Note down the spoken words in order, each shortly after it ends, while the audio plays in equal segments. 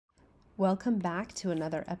Welcome back to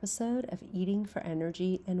another episode of Eating for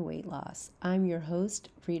Energy and Weight Loss. I'm your host,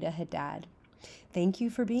 Rita Haddad. Thank you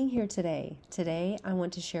for being here today. Today, I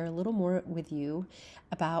want to share a little more with you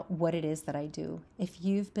about what it is that I do. If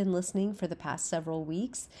you've been listening for the past several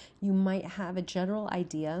weeks, you might have a general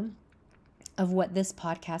idea of what this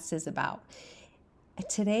podcast is about.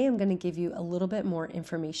 Today, I'm going to give you a little bit more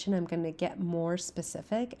information. I'm going to get more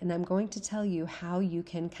specific, and I'm going to tell you how you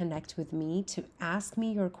can connect with me to ask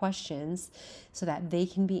me your questions so that they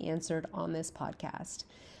can be answered on this podcast.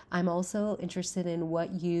 I'm also interested in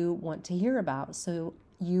what you want to hear about, so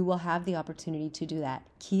you will have the opportunity to do that.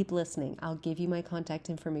 Keep listening. I'll give you my contact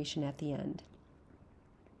information at the end.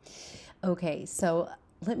 Okay, so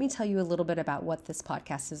let me tell you a little bit about what this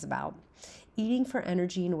podcast is about. Eating for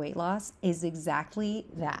energy and weight loss is exactly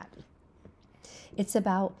that. It's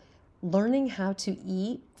about learning how to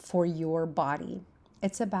eat for your body.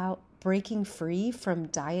 It's about breaking free from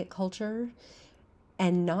diet culture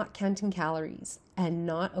and not counting calories and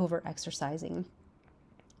not over-exercising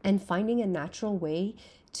and finding a natural way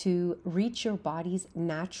to reach your body's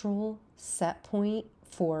natural set point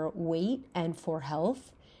for weight and for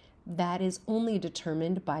health that is only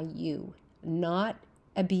determined by you, not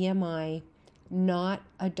a BMI, not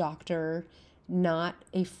a doctor, not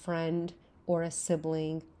a friend or a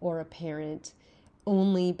sibling or a parent,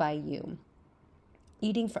 only by you.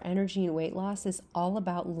 Eating for energy and weight loss is all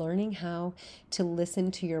about learning how to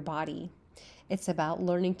listen to your body. It's about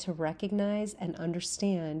learning to recognize and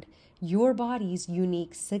understand your body's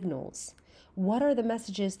unique signals. What are the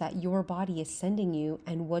messages that your body is sending you,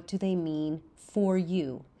 and what do they mean for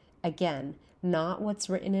you? Again, not what's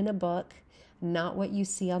written in a book, not what you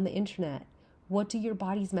see on the internet. What do your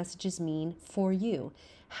body's messages mean for you?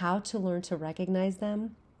 How to learn to recognize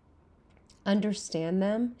them, understand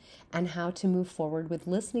them, and how to move forward with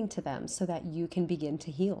listening to them so that you can begin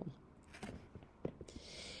to heal.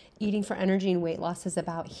 Eating for energy and weight loss is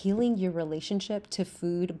about healing your relationship to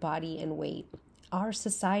food, body, and weight. Our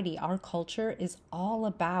society, our culture is all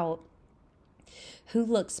about who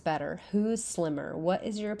looks better, who's slimmer, what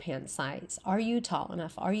is your pant size, are you tall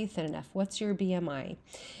enough, are you thin enough, what's your BMI?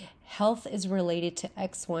 Health is related to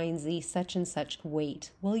X, Y, and Z, such and such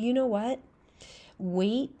weight. Well, you know what?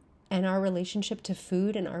 Weight and our relationship to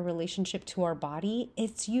food and our relationship to our body,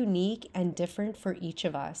 it's unique and different for each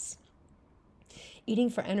of us. Eating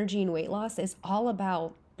for energy and weight loss is all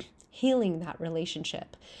about healing that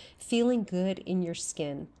relationship, feeling good in your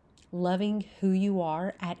skin, loving who you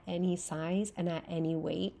are at any size and at any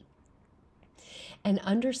weight, and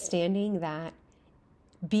understanding that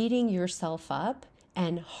beating yourself up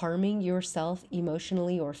and harming yourself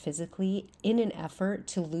emotionally or physically in an effort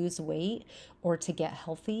to lose weight or to get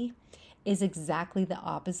healthy is exactly the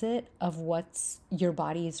opposite of what your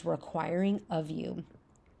body is requiring of you.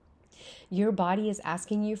 Your body is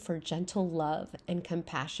asking you for gentle love and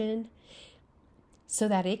compassion so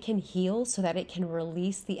that it can heal, so that it can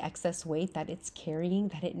release the excess weight that it's carrying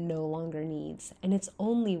that it no longer needs. And it's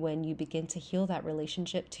only when you begin to heal that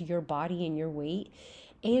relationship to your body and your weight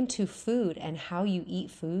and to food and how you eat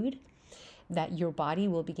food, that your body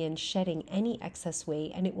will begin shedding any excess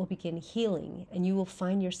weight and it will begin healing, and you will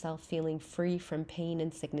find yourself feeling free from pain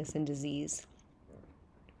and sickness and disease.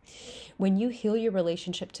 When you heal your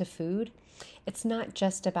relationship to food, it's not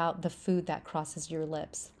just about the food that crosses your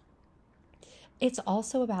lips. It's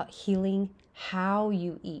also about healing how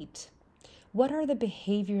you eat. What are the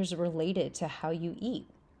behaviors related to how you eat?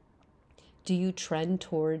 Do you trend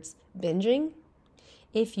towards binging?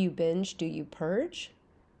 If you binge, do you purge?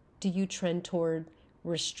 Do you trend toward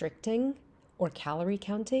restricting or calorie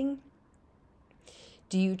counting?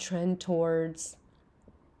 Do you trend towards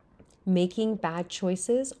making bad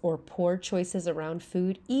choices or poor choices around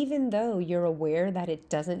food, even though you're aware that it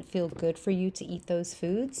doesn't feel good for you to eat those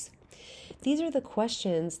foods? These are the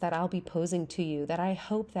questions that I'll be posing to you that I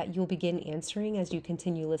hope that you'll begin answering as you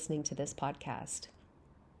continue listening to this podcast.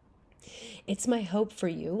 It's my hope for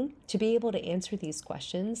you to be able to answer these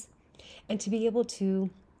questions and to be able to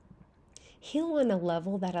heal on a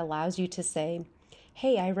level that allows you to say,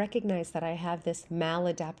 hey, I recognize that I have this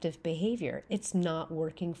maladaptive behavior. It's not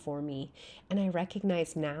working for me. And I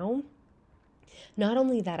recognize now, not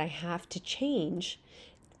only that I have to change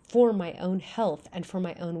for my own health and for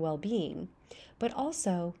my own well-being, but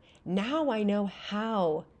also now I know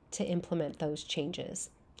how to implement those changes.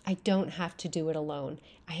 I don't have to do it alone.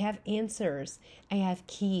 I have answers. I have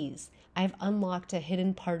keys. I've unlocked a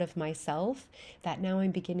hidden part of myself that now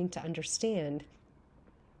I'm beginning to understand.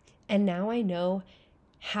 And now I know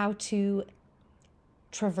how to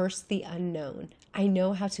traverse the unknown. I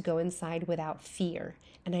know how to go inside without fear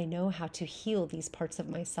and I know how to heal these parts of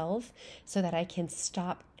myself so that I can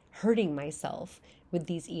stop hurting myself with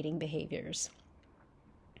these eating behaviors.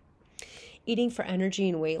 Eating for energy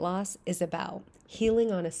and weight loss is about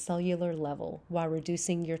healing on a cellular level while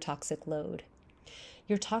reducing your toxic load.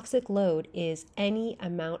 Your toxic load is any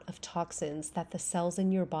amount of toxins that the cells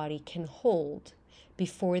in your body can hold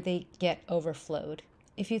before they get overflowed.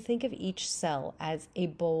 If you think of each cell as a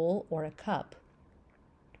bowl or a cup,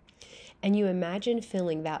 and you imagine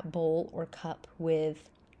filling that bowl or cup with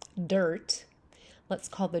dirt, let's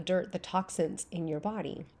call the dirt the toxins in your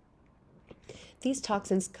body. These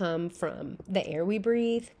toxins come from the air we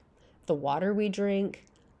breathe, the water we drink,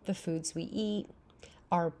 the foods we eat,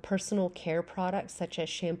 our personal care products such as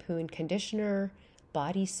shampoo and conditioner,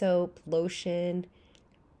 body soap, lotion.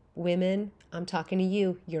 Women, I'm talking to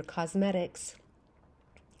you, your cosmetics,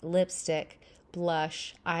 lipstick,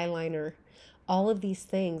 blush, eyeliner, all of these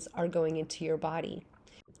things are going into your body.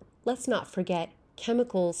 Let's not forget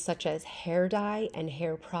chemicals such as hair dye and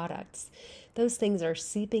hair products. Those things are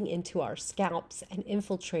seeping into our scalps and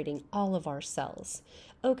infiltrating all of our cells.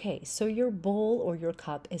 Okay, so your bowl or your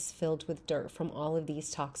cup is filled with dirt from all of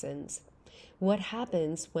these toxins. What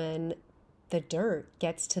happens when the dirt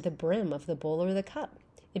gets to the brim of the bowl or the cup?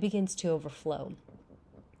 It begins to overflow.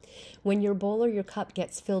 When your bowl or your cup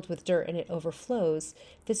gets filled with dirt and it overflows,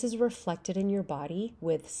 this is reflected in your body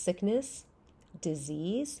with sickness,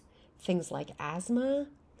 disease, things like asthma,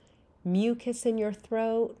 mucus in your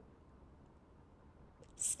throat,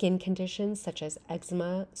 skin conditions such as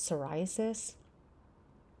eczema, psoriasis,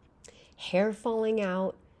 hair falling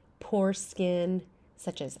out, poor skin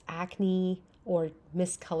such as acne or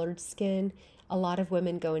miscolored skin. A lot of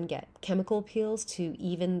women go and get chemical peels to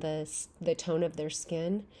even the tone of their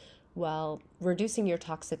skin. Well, reducing your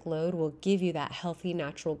toxic load will give you that healthy,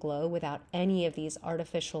 natural glow without any of these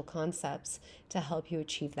artificial concepts to help you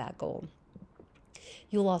achieve that goal.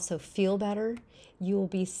 You'll also feel better. You will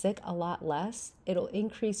be sick a lot less. It'll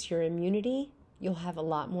increase your immunity. You'll have a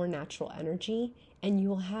lot more natural energy, and you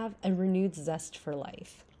will have a renewed zest for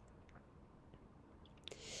life.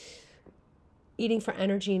 Eating for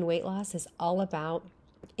energy and weight loss is all about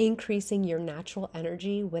increasing your natural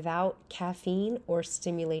energy without caffeine or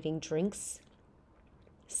stimulating drinks,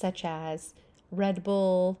 such as Red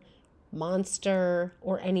Bull, Monster,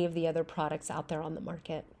 or any of the other products out there on the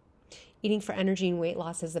market. Eating for energy and weight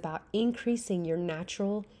loss is about increasing your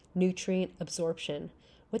natural nutrient absorption.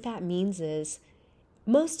 What that means is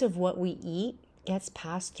most of what we eat gets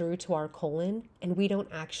passed through to our colon, and we don't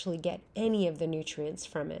actually get any of the nutrients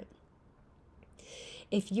from it.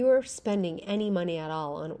 If you're spending any money at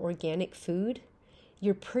all on organic food,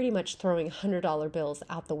 you're pretty much throwing $100 bills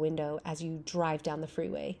out the window as you drive down the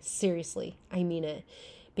freeway. Seriously, I mean it.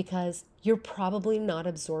 Because you're probably not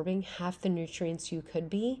absorbing half the nutrients you could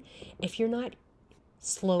be if you're not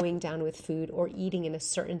slowing down with food or eating in a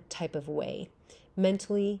certain type of way,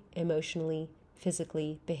 mentally, emotionally,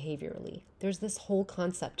 physically, behaviorally. There's this whole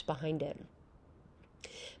concept behind it.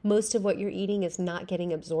 Most of what you're eating is not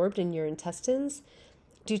getting absorbed in your intestines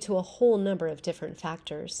due to a whole number of different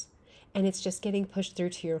factors. And it's just getting pushed through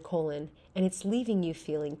to your colon, and it's leaving you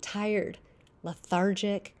feeling tired,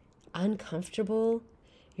 lethargic, uncomfortable.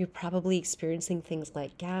 You're probably experiencing things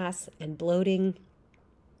like gas and bloating.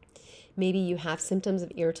 Maybe you have symptoms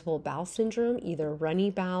of irritable bowel syndrome, either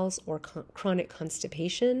runny bowels or chronic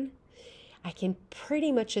constipation. I can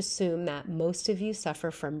pretty much assume that most of you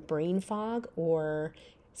suffer from brain fog or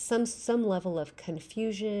some level of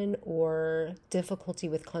confusion or difficulty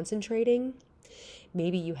with concentrating.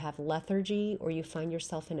 Maybe you have lethargy or you find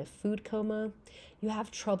yourself in a food coma. You have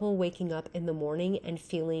trouble waking up in the morning and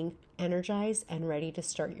feeling energized and ready to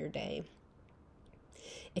start your day.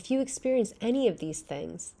 If you experience any of these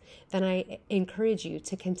things, then I encourage you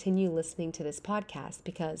to continue listening to this podcast,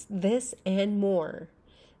 because this and more,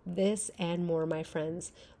 my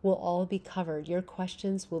friends, will all be covered. Your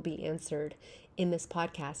questions will be answered in this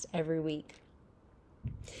podcast every week.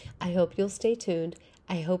 I hope you'll stay tuned.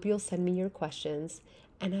 I hope you'll send me your questions,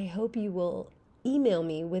 and I hope you will email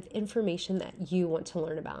me with information that you want to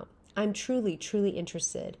learn about. I'm truly, truly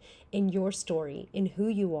interested in your story, in who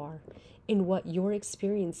you are, in what you're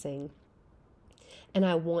experiencing, and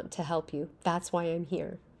I want to help you. That's why I'm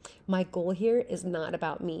here. My goal here is not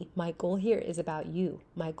about me. My goal here is about you.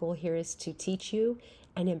 My goal here is to teach you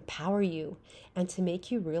and empower you, and to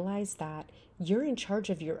make you realize that you're in charge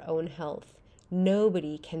of your own health.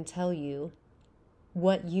 Nobody can tell you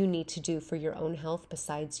what you need to do for your own health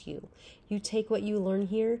besides you. You take what you learn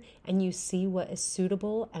here and you see what is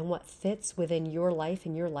suitable and what fits within your life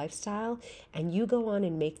and your lifestyle, and you go on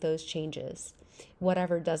and make those changes.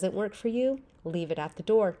 Whatever doesn't work for you, leave it at the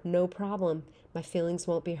door. No problem. My feelings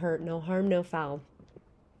won't be hurt. No harm, no foul.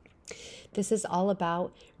 This is all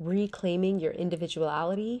about reclaiming your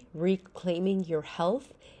individuality, reclaiming your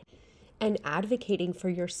health, and advocating for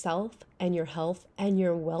yourself and your health and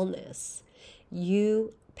your wellness.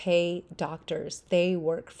 You pay doctors. They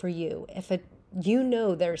work for you. You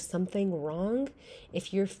know there's something wrong,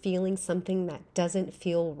 if you're feeling something that doesn't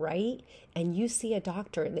feel right and you see a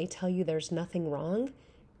doctor and they tell you there's nothing wrong,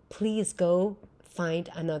 please go find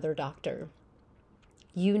another doctor.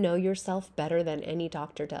 You know yourself better than any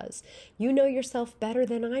doctor does. You know yourself better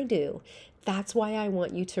than I do. That's why I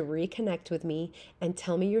want you to reconnect with me and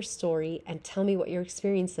tell me your story and tell me what you're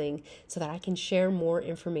experiencing so that I can share more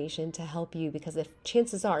information to help you, because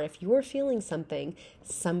chances are, if you're feeling something,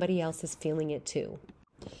 somebody else is feeling it too.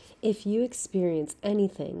 If you experience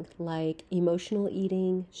anything like emotional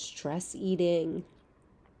eating, stress eating,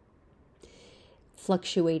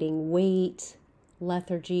 fluctuating weight,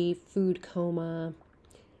 lethargy, food coma,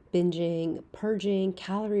 binging, purging,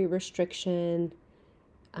 calorie restriction,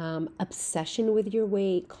 obsession with your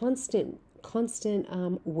weight, constant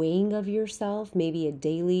weighing of yourself, maybe a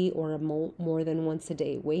daily or more than once a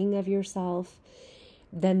day weighing of yourself,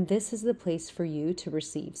 then this is the place for you to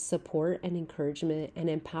receive support and encouragement and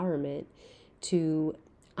empowerment to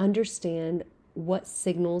understand what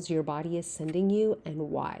signals your body is sending you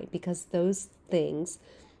and why, because those things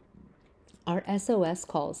are SOS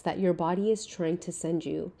calls that your body is trying to send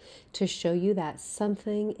you to show you that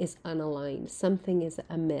something is unaligned, something is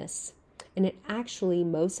amiss. And it actually,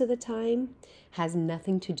 most of the time, has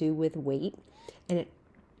nothing to do with weight, and it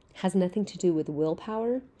has nothing to do with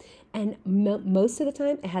willpower, and most of the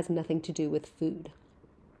time, it has nothing to do with food.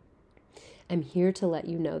 I'm here to let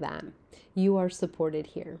you know that. You are supported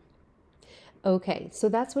here. Okay, so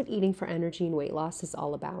that's what eating for energy and weight loss is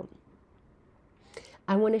all about.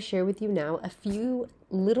 I want to share with you now a few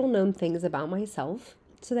little known things about myself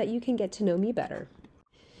so that you can get to know me better.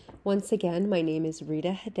 Once again, my name is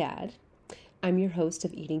Rita Haddad. I'm your host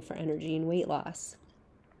of Eating for Energy and Weight Loss.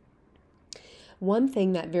 One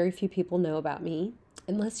thing that very few people know about me,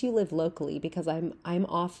 unless you live locally, because I'm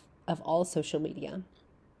off of all social media.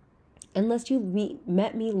 Unless you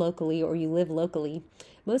met me locally or you live locally,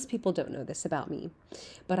 most people don't know this about me.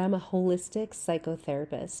 But I'm a holistic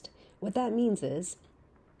psychotherapist. What that means is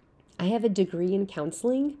I have a degree in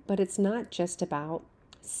counseling, but it's not just about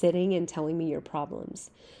sitting and telling me your problems.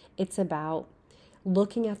 It's about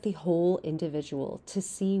looking at the whole individual to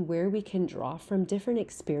see where we can draw from different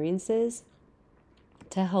experiences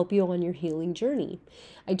to help you on your healing journey.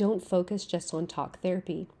 I don't focus just on talk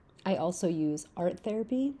therapy. I also use art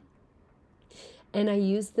therapy, and I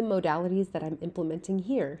use the modalities that I'm implementing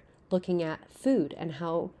here, looking at food and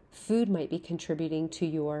how food might be contributing to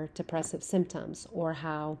your depressive symptoms, or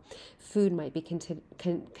how food might be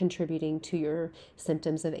contributing to your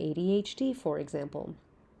symptoms of ADHD, for example.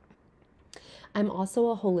 I'm also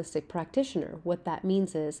a holistic practitioner. What that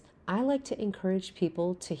means is I like to encourage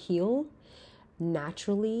people to heal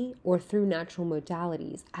naturally or through natural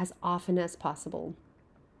modalities as often as possible.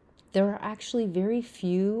 There are actually very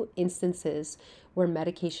few instances where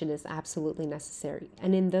medication is absolutely necessary.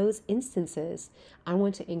 And in those instances, I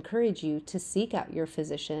want to encourage you to seek out your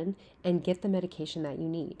physician and get the medication that you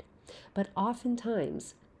need. But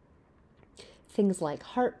oftentimes, things like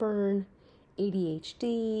heartburn,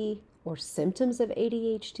 ADHD, or symptoms of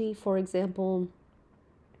ADHD, for example,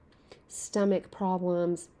 stomach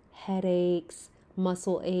problems, headaches,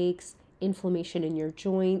 muscle aches, inflammation in your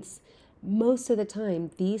joints, most of the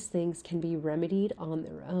time, these things can be remedied on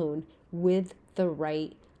their own with the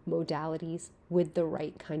right modalities, with the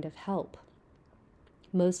right kind of help.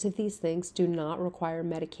 Most of these things do not require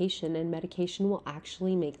medication, and medication will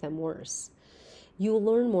actually make them worse. You will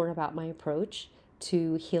learn more about my approach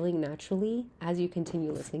to healing naturally as you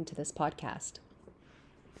continue listening to this podcast.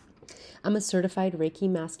 I'm a certified Reiki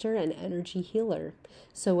master and energy healer.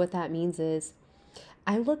 So what that means is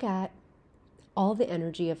I look at all the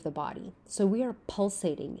energy of the body. So we are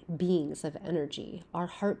pulsating beings of energy. Our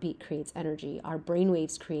heartbeat creates energy. Our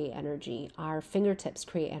brainwaves create energy. Our fingertips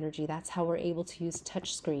create energy. That's how we're able to use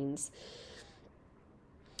touch screens.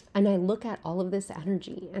 And I look at all of this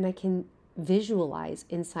energy and I can visualize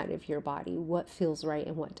inside of your body what feels right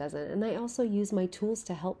and what doesn't. And I also use my tools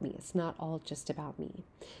to help me. It's not all just about me.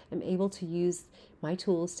 I'm able to use my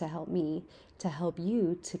tools to help me, to help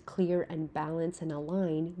you to clear and balance and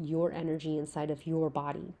align your energy inside of your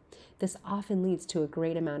body. This often leads to a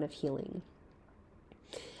great amount of healing.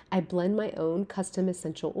 I blend my own custom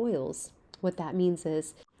essential oils. What that means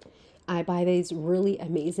is I buy these really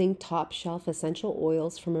amazing top shelf essential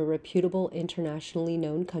oils from a reputable, internationally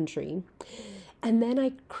known country. And then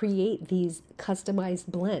I create these customized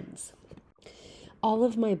blends. All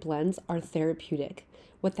of my blends are therapeutic.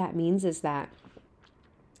 What that means is that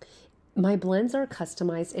my blends are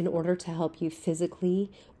customized in order to help you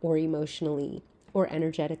physically or emotionally or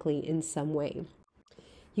energetically in some way.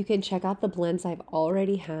 You can check out the blends I've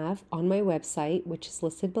already have on my website, which is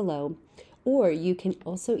listed below, or you can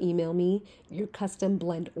also email me your custom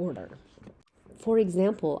blend order. For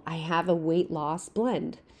example, I have a weight loss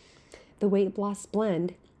blend. The weight loss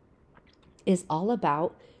blend is all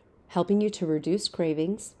about helping you to reduce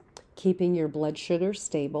cravings, keeping your blood sugar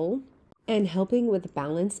stable, and helping with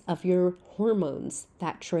balance of your hormones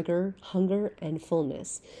that trigger hunger and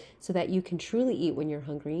fullness so that you can truly eat when you're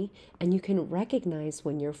hungry and you can recognize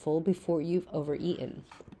when you're full before you've overeaten.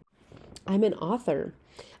 I'm an author.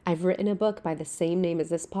 I've written a book by the same name as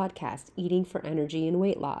this podcast, Eating for Energy and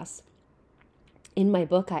Weight Loss. In my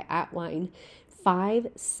book, I outline 5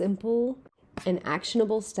 simple and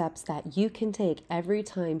actionable steps that you can take every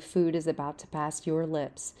time food is about to pass your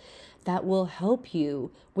lips that will help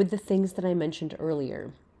you with the things that I mentioned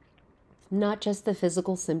earlier. Not just the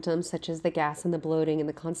physical symptoms such as the gas and the bloating and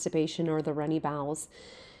the constipation or the runny bowels,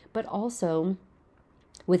 but also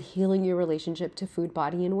with healing your relationship to food,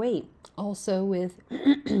 body, and weight. Also with,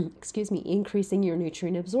 increasing your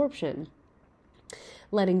nutrient absorption.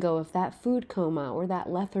 Letting go of that food coma or that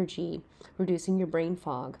lethargy, reducing your brain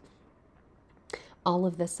fog. All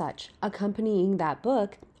of the such. Accompanying that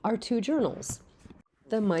book are 2 journals.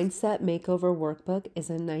 The Mindset Makeover Workbook is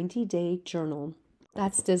a 90-day journal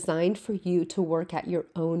that's designed for you to work at your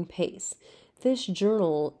own pace. This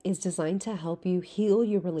journal is designed to help you heal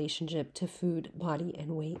your relationship to food, body, and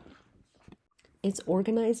weight. It's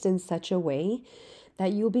organized in such a way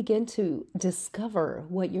that you'll begin to discover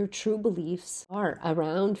what your true beliefs are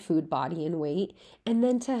around food, body, and weight, and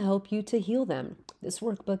then to help you to heal them. This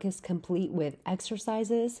workbook is complete with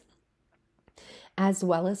exercises, as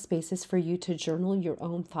well as spaces for you to journal your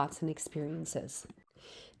own thoughts and experiences.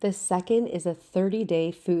 The second is a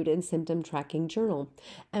 30-day food and symptom tracking journal.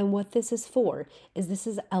 And what this is for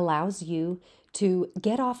is allows you to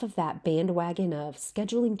get off of that bandwagon of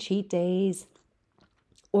scheduling cheat days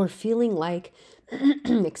or feeling like,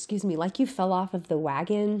 like you fell off of the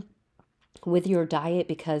wagon with your diet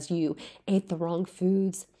because you ate the wrong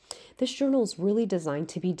foods. This journal is really designed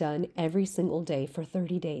to be done every single day for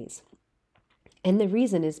 30 days. And the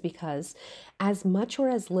reason is because as much or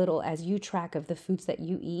as little as you track of the foods that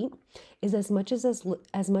you eat is as much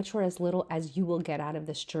or as little as you will get out of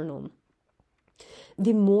this journal.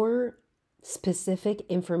 The more specific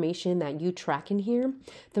information that you track in here,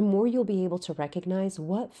 the more you'll be able to recognize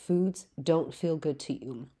what foods don't feel good to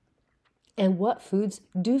you and what foods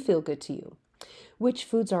do feel good to you, which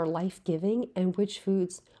foods are life-giving and which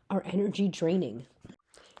foods are energy draining.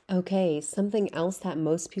 Okay, something else that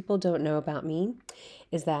most people don't know about me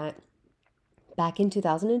is that back in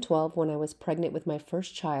 2012, when I was pregnant with my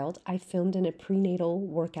first child, I filmed in a prenatal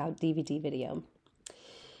workout DVD video.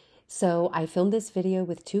 So I filmed this video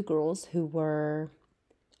with 2 girls who were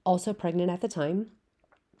also pregnant at the time.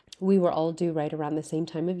 We were all due right around the same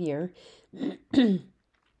time of year. And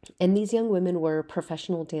these young women were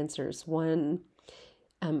professional dancers.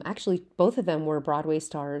 Actually, both of them were Broadway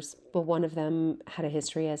stars, but one of them had a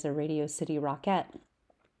history as a Radio City Rockette.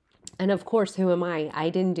 And of course, who am I? I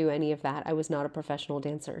didn't do any of that. I was not a professional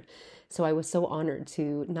dancer. So I was so honored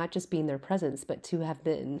to not just be in their presence, but to have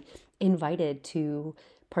been invited to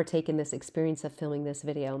partake in this experience of filming this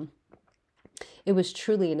video. It was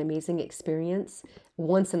truly an amazing experience,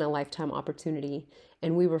 once in a lifetime opportunity.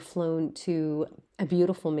 And we were flown to a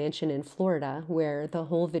beautiful mansion in Florida where the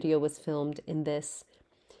whole video was filmed in this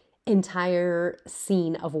entire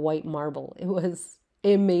scene of white marble. It was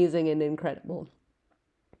amazing and incredible.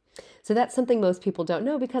 So that's something most people don't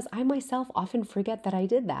know because I myself often forget that I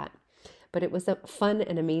did that. But it was fun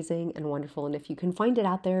and amazing and wonderful. And if you can find it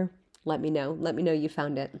out there, let me know. Let me know you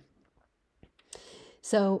found it.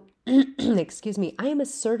 So, I am a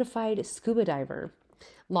certified scuba diver.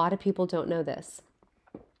 A lot of people don't know this.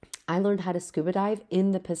 I learned how to scuba dive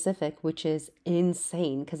in the Pacific, which is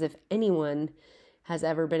insane because if anyone has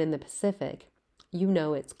ever been in the Pacific, you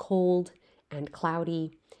know it's cold and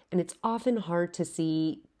cloudy, and it's often hard to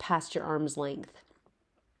see past your arm's length.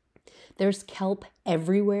 There's kelp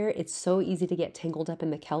everywhere. It's so easy to get tangled up in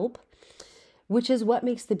the kelp, which is what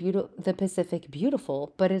makes the Pacific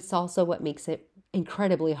beautiful, but it's also what makes it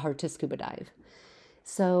incredibly hard to scuba dive.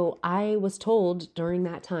 So I was told during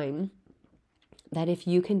that time that if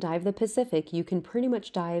you can dive the Pacific, you can pretty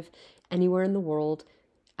much dive anywhere in the world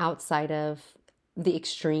outside of the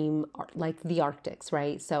extreme, like the Arctics,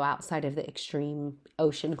 right? So outside of the extreme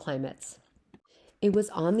ocean climates. It was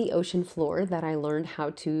on the ocean floor that I learned how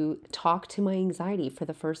to talk to my anxiety for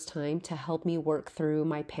the first time to help me work through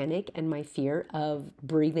my panic and my fear of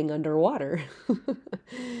breathing underwater.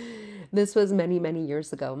 This was many, many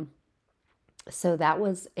years ago. So that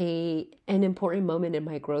was an important moment in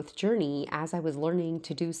my growth journey as I was learning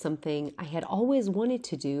to do something I had always wanted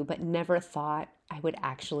to do but never thought I would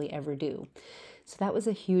actually ever do. So that was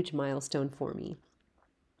a huge milestone for me.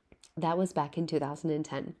 That was back in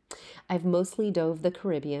 2010. I've mostly dove the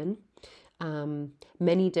Caribbean,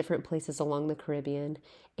 many different places along the Caribbean,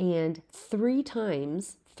 and three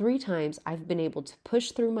times I've been able to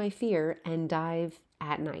push through my fear and dive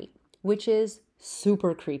at night, which is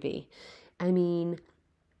super creepy. I mean,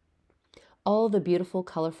 all the beautiful,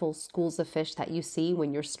 colorful schools of fish that you see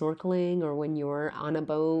when you're snorkeling or when you're on a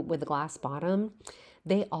boat with a glass bottom,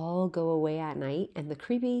 they all go away at night. And the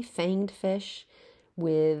creepy fanged fish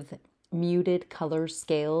with muted color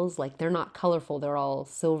scales, like they're not colorful, they're all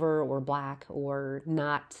silver or black or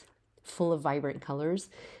not full of vibrant colors.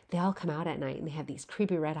 They all come out at night and they have these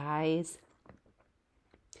creepy red eyes.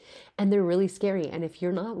 And they're really scary. And if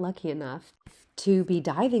you're not lucky enough to be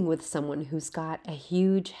diving with someone who's got a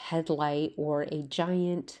huge headlight or a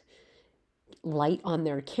giant light on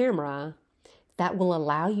their camera that will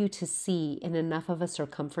allow you to see in enough of a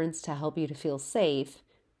circumference to help you to feel safe,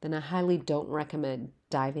 then I highly don't recommend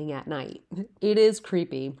diving at night. It is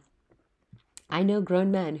creepy. I know grown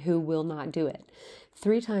men who will not do it.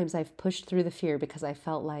 3 times I've pushed through the fear because I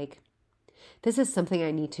felt like this is something I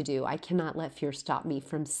need to do. I cannot let fear stop me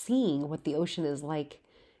from seeing what the ocean is like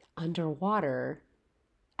underwater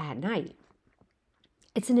at night.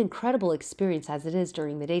 It's an incredible experience as it is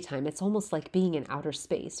during the daytime. It's almost like being in outer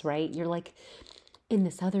space, right? You're like in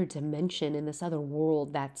this other dimension, in this other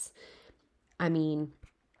world that's, I mean,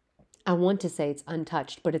 I want to say it's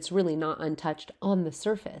untouched, but it's really not untouched on the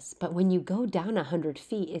surface. But when you go down 100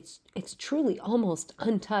 feet, it's truly almost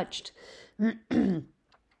untouched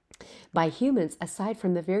by humans, aside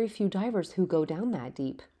from the very few divers who go down that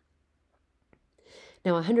deep.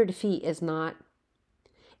 Now, 100 feet is not,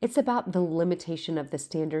 it's about the limitation of the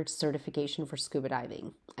standard certification for scuba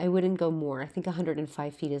diving. I wouldn't go more. I think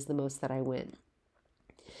 105 feet is the most that I went.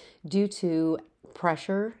 Due to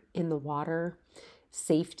pressure in the water,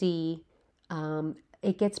 safety,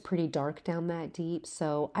 it gets pretty dark down that deep,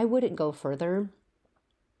 so I wouldn't go further.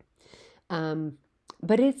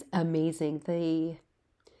 But it's amazing. The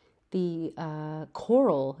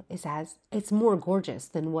coral it's more gorgeous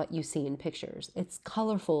than what you see in pictures. It's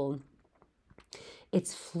colorful,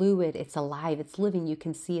 it's fluid, it's alive, it's living. You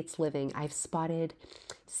can see it's living. I've spotted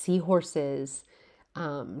seahorses,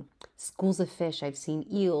 schools of fish. I've seen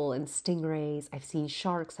eel and stingrays. I've seen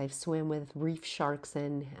sharks. I've swam with reef sharks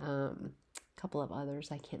and a couple of others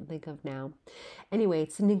I can't think of now. Anyway,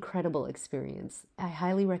 it's an incredible experience. I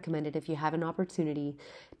highly recommend it if you have an opportunity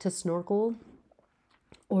to snorkel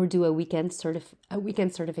or do a weekend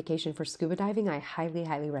certification for scuba diving. I highly,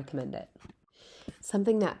 highly recommend it.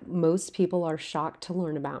 Something that most people are shocked to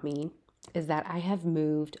learn about me is that I have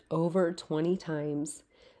moved over 20 times,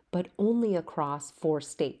 but only across 4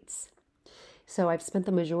 states. So I've spent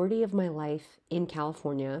the majority of my life in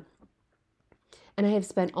California, and I have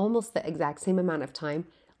spent almost the exact same amount of time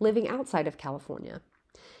living outside of California.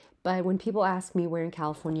 But when people ask me where in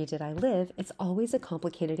California did I live, it's always a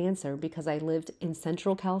complicated answer because I lived in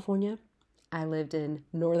Central California, I lived in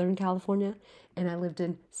Northern California, and I lived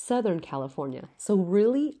in Southern California. So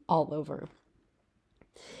really all over.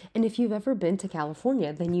 And if you've ever been to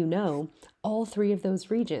California, then you know all 3 of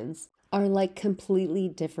those regions are like completely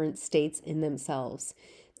different states in themselves.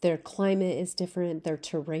 Their climate is different, their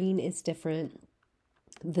terrain is different.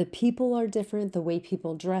 The people are different, the way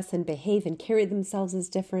people dress and behave and carry themselves is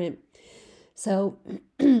different. So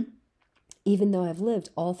even though I've lived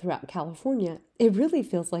all throughout California, it really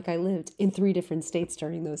feels like I lived in 3 different states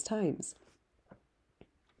during those times.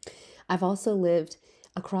 I've also lived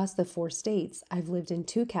across the 4 states. I've lived in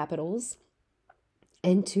 2 capitals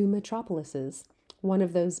and 2 metropolises, one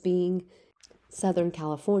of those being Southern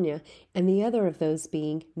California and the other of those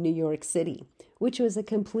being New York City, which was a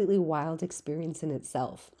completely wild experience in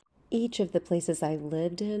itself. Each of the places I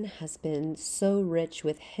lived in has been so rich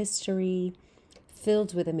with history,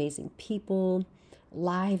 filled with amazing people,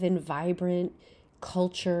 live and vibrant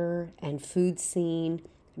culture and food scene,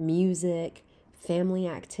 music, family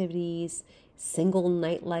activities, single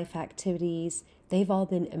nightlife activities. They've all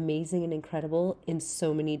been amazing and incredible in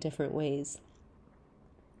so many different ways.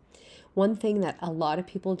 One thing that a lot of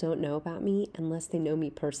people don't know about me, unless they know me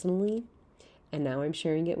personally, and now I'm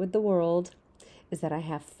sharing it with the world, is that I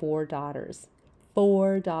have 4 daughters.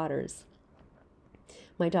 4 daughters.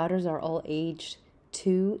 My daughters are all aged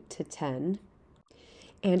 2 to 10.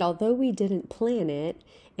 And although we didn't plan it,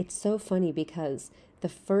 it's so funny because the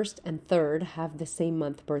first and third have the same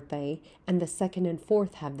month birthday, and the second and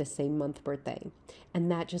fourth have the same month birthday.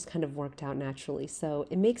 And that just kind of worked out naturally. So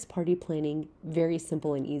it makes party planning very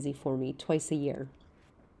simple and easy for me twice a year,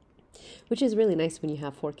 which is really nice when you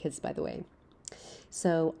have 4 kids, by the way.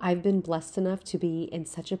 So I've been blessed enough to be in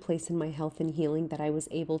such a place in my health and healing that I was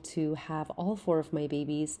able to have all 4 of my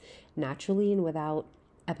babies naturally and without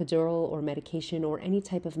epidural or medication or any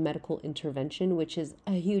type of medical intervention, which is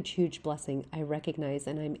a huge, huge blessing. I recognize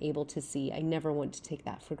and I'm able to see. I never want to take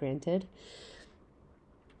that for granted.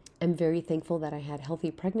 I'm very thankful that I had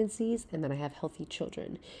healthy pregnancies and that I have healthy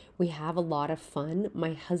children. We have a lot of fun.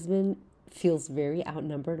 My husband feels very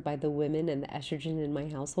outnumbered by the women and the estrogen in my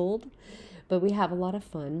household, but we have a lot of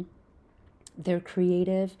fun. They're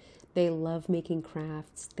creative. They love making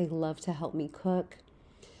crafts. They love to help me cook.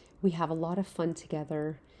 We have a lot of fun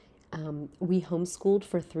together. We homeschooled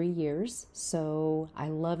for 3 years, so I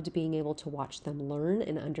loved being able to watch them learn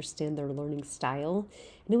and understand their learning style.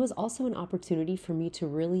 And it was also an opportunity for me to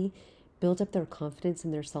really build up their confidence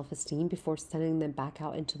and their self-esteem before sending them back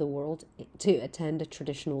out into the world to attend a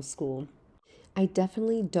traditional school. I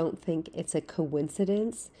definitely don't think it's a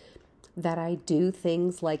coincidence that I do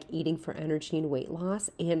things like eating for energy and weight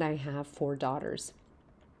loss, and I have 4 daughters.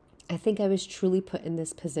 I think I was truly put in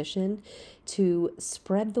this position to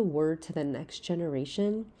spread the word to the next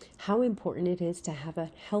generation, how important it is to have a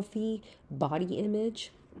healthy body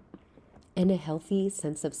image and a healthy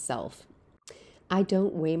sense of self. I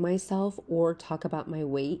don't weigh myself or talk about my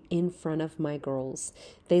weight in front of my girls.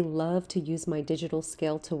 They love to use my digital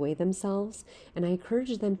scale to weigh themselves, and I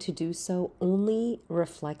encourage them to do so only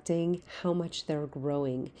reflecting how much they're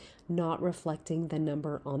growing, not reflecting the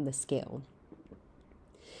number on the scale.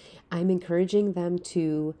 I'm encouraging them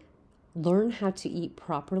to learn how to eat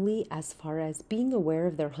properly as far as being aware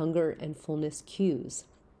of their hunger and fullness cues.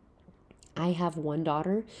 I have one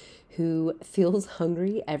daughter who feels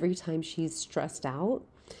hungry every time she's stressed out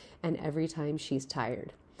and every time she's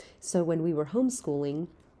tired. So when we were homeschooling,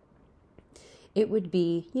 it would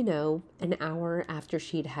be, an hour after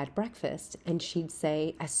she'd had breakfast, and she'd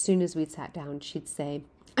say, as soon as we'd sat down, she'd say,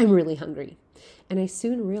 "I'm really hungry." And I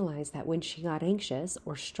soon realized that when she got anxious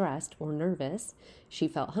or stressed or nervous, she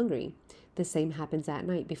felt hungry. The same happens at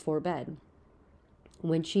night before bed.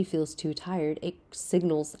 When she feels too tired, it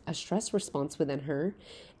signals a stress response within her,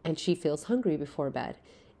 and she feels hungry before bed.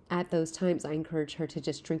 At those times, I encourage her to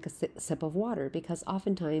just drink a sip of water, because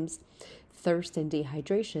oftentimes thirst and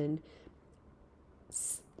dehydration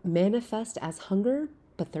manifest as hunger,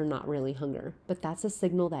 but they're not really hunger. But that's a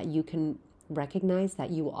signal that you can recognize that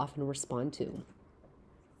you will often respond to.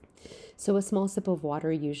 So a small sip of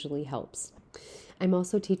water usually helps. I'm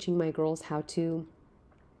also teaching my girls how to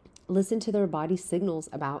listen to their body signals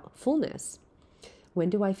about fullness. When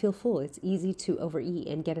do I feel full? It's easy to overeat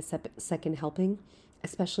and get a second helping,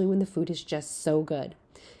 especially when the food is just so good.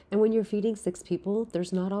 And when you're feeding 6 people,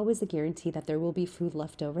 there's not always a guarantee that there will be food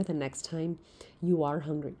left over the next time you are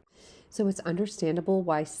hungry. So it's understandable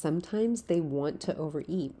why sometimes they want to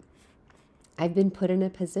overeat. I've been put in a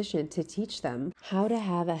position to teach them how to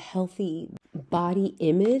have a healthy body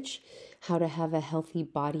image, how to have a healthy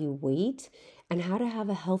body weight, and how to have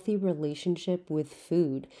a healthy relationship with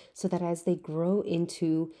food, so that as they grow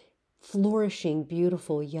into flourishing,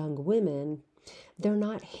 beautiful young women, they're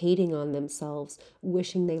not hating on themselves,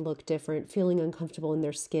 wishing they look different, feeling uncomfortable in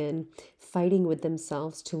their skin, fighting with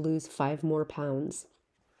themselves to lose 5 more pounds.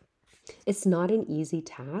 It's not an easy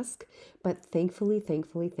task, but thankfully,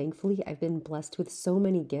 I've been blessed with so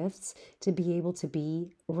many gifts to be able to be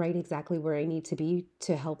right exactly where I need to be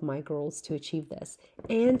to help my girls to achieve this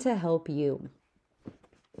and to help you.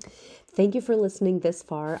 Thank you for listening this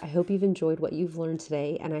far. I hope you've enjoyed what you've learned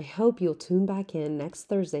today, and I hope you'll tune back in next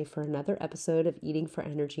Thursday for another episode of Eating for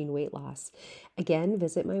Energy and Weight Loss. Again,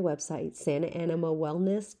 visit my website,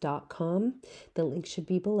 santaanimawellness.com. The link should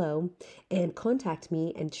be below, and contact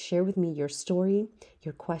me and share with me your story,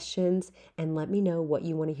 your questions, and let me know what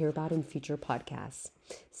you want to hear about in future podcasts.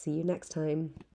 See you next time.